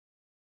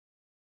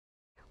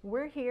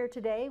We're here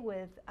today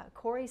with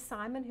Corey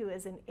Simon, who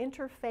is an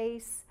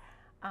interface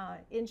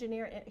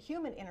engineer,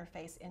 human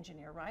interface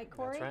engineer, right,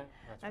 Corey? That's right.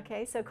 That's right.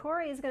 Okay, so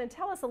Corey is going to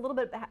tell us a little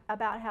bit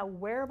about how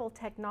wearable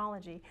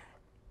technology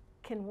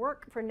can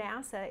work for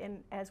NASA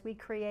as we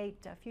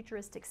create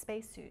futuristic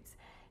spacesuits.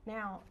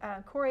 Now,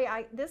 Corey,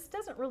 this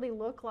doesn't really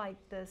look like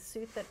the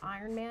suit that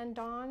Iron Man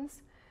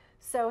dons.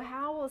 So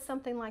how will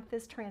something like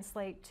this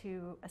translate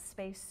to a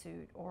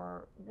spacesuit,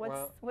 or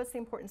what's the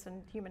importance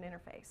in human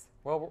interface?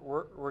 Well,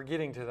 we're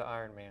getting to the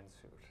Iron Man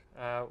suit.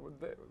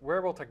 The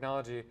wearable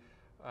technology,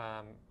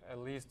 at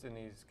least in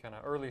these kind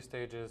of early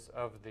stages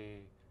of the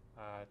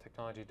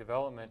technology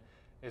development,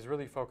 is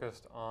really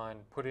focused on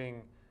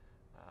putting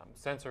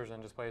sensors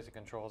and displays and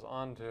controls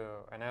onto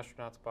an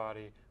astronaut's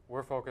body.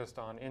 We're focused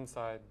on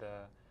inside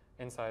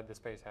the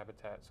space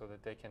habitat so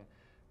that they can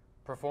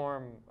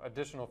perform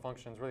additional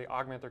functions, really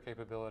augment their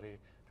capability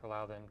to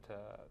allow them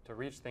to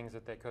reach things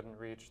that they couldn't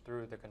reach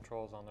through the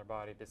controls on their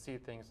body, to see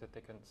things that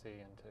they couldn't see,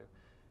 and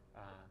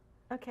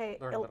to okay,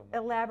 learn a little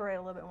more. Elaborate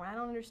a little bit more. I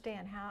don't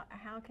understand.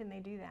 How can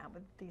they do that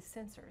with these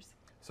sensors?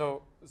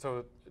 So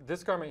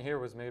this garment here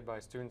was made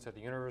by students at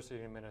the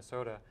University of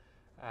Minnesota.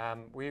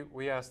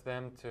 We asked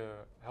them to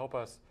help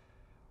us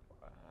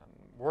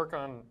work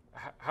on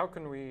how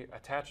can we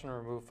attach and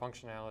remove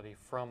functionality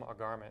from a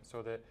garment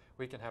so that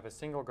we can have a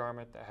single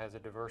garment that has a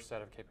diverse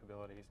set of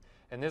capabilities.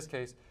 In this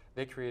case,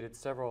 they created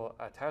several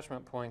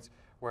attachment points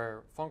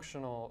where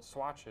functional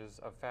swatches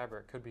of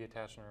fabric could be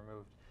attached and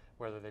removed,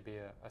 whether they be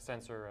a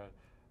sensor,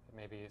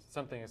 maybe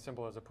something as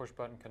simple as a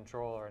push-button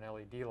control or an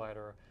LED light,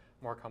 or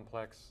more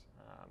complex,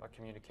 a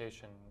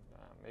communication,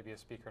 maybe a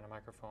speaker and a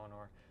microphone,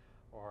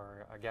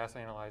 or a gas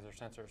analyzer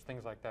sensors,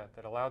 things like that,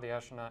 that allow the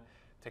astronaut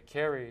to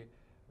carry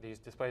these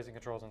displays and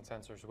controls and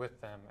sensors with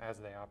them as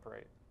they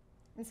operate.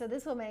 And so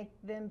this will make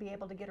them be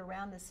able to get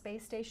around the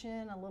space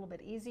station a little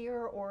bit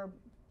easier, or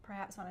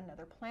perhaps on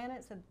another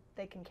planet, so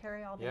they can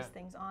carry all these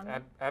things on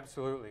them?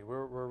 Absolutely.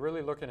 We're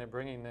really looking at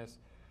bringing this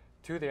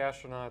to the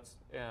astronauts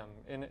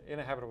in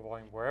a habitable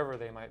volume, wherever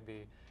they might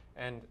be.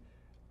 And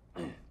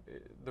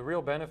the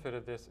real benefit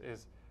of this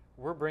is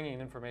we're bringing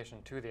information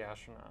to the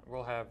astronaut.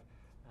 We'll have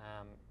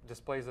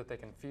displays that they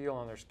can feel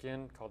on their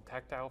skin called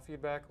tactile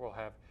feedback. We'll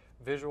have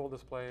visual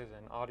displays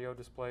and audio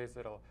displays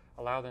that'll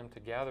allow them to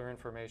gather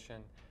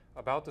information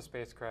about the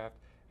spacecraft,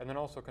 and then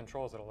also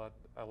controls that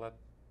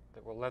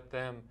will let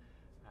them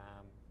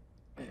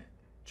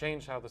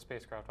change how the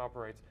spacecraft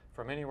operates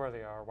from anywhere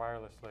they are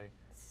wirelessly.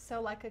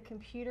 So like a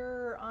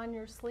computer on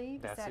your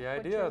sleeve? That's is that the what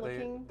idea. you're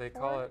looking They for?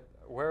 call it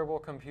wearable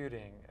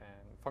computing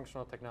and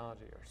functional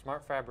technology, or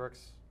smart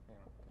fabrics.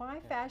 Why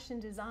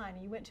fashion design?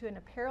 You went to an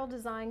apparel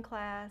design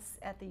class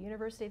at the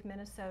University of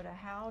Minnesota.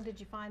 How did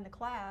you find the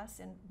class,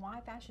 and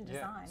why fashion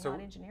design, not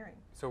engineering?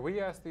 So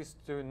we asked these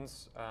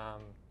students,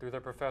 through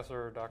their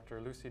professor, Dr.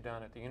 Lucy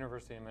Dunn at the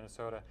University of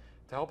Minnesota,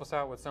 to help us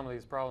out with some of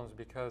these problems,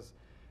 because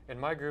in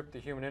my group, the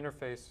human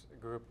interface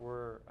group,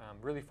 we're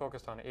really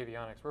focused on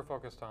avionics. We're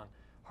focused on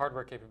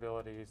hardware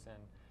capabilities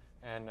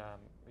and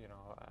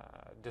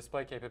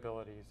display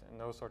capabilities and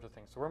those sorts of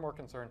things. So we're more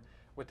concerned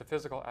with the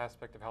physical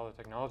aspect of how the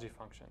technology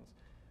functions.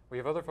 We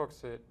have other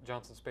folks at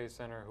Johnson Space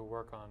Center who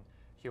work on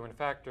human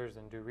factors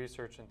and do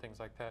research and things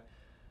like that.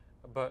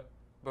 But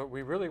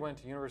we really went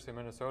to University of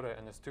Minnesota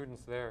and the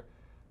students there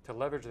to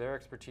leverage their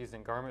expertise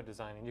in garment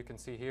design. And you can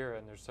see here,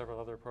 and there's several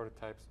other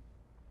prototypes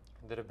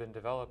that have been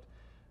developed,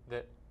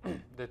 that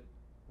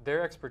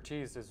their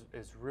expertise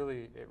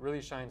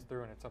really shines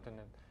through, and it's something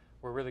that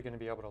we're really going to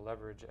be able to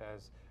leverage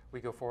as we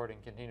go forward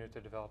and continue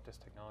to develop this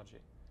technology.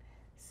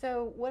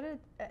 So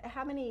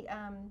how many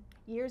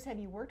years have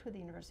you worked with the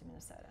University of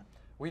Minnesota?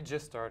 We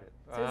just started.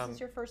 So this is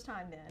your first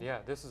time then? Yeah,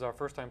 this is our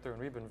first time through,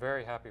 and we've been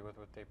very happy with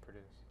what they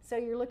produce. So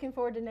you're looking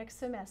forward to next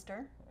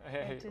semester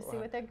to see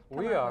what they come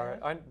We up are.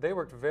 with. They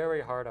worked very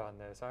hard on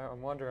this.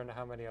 I'm wondering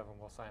how many of them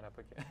will sign up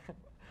again.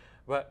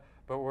 But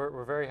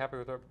we're very happy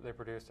with what they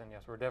produced, and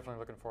yes, we're definitely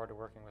looking forward to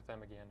working with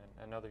them again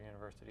and other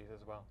universities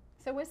as well.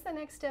 So what's the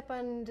next step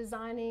on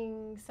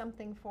designing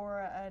something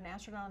for an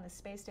astronaut on the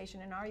space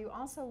station? And are you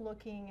also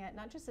looking at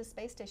not just the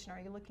space station,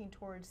 are you looking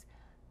towards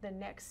the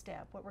next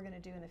step, what we're going to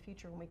do in the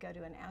future when we go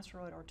to an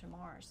asteroid or to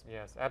Mars?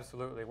 Yes,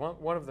 absolutely.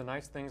 One of the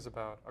nice things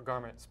about a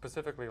garment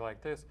specifically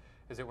like this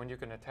is that when you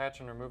can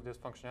attach and remove this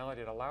functionality,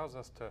 it allows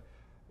us to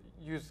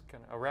use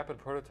kind of a rapid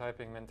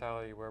prototyping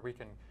mentality where we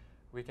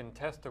can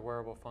test a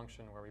wearable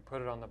function, where we put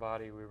it on the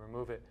body, we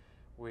remove it,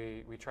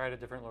 we try it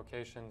at different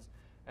locations,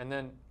 and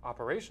then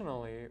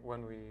operationally,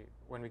 when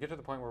we get to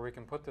the point where we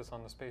can put this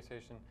on the space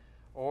station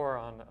or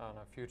on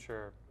a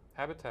future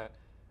habitat,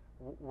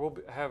 we'll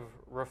have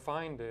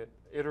refined it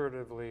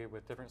iteratively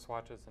with different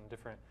swatches and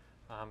different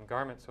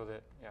garments, so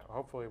that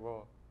hopefully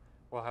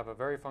we'll have a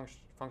very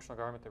functional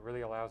garment that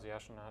really allows the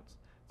astronauts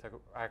to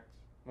act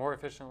more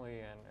efficiently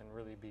and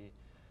really be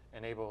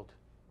enabled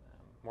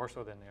more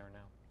so than they are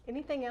now.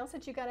 Anything else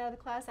that you got out of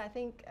the class? I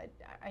think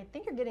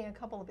you're getting a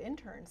couple of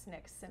interns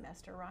next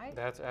semester, right?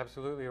 That's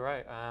absolutely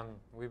right.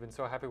 We've been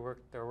so happy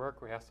with their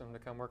work, we asked them to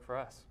come work for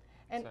us.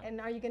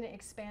 And are you going to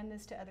expand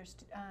this to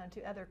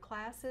other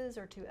classes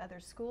or to other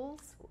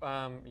schools?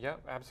 Yeah,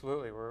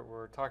 absolutely.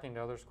 We're talking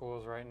to other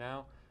schools right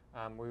now.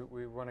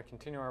 We want to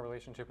continue our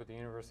relationship with the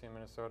University of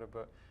Minnesota,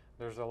 but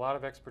there's a lot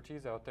of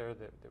expertise out there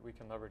that we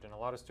can leverage, and a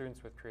lot of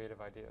students with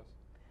creative ideas.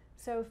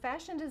 So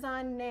fashion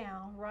design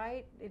now,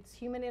 right? It's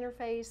human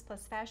interface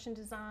plus fashion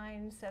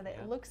design so that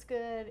Yeah. it looks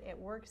good, it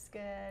works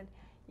good,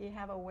 you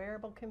have a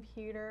wearable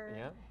computer,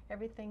 Yeah.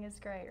 everything is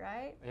great,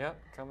 right? Yeah,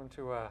 coming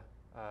to a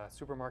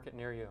supermarket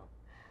near you.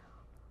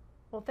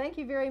 Well, thank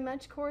you very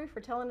much, Corey, for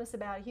telling us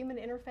about human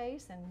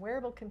interface and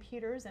wearable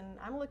computers, and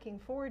I'm looking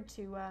forward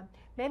to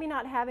maybe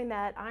not having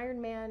that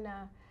Iron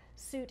Man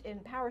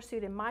power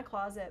suit in my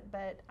closet,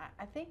 but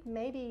I think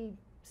maybe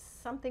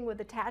something with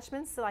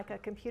attachments, like a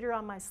computer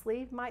on my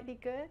sleeve might be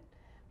good.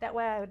 That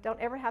way I don't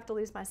ever have to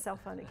lose my cell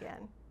phone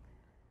again.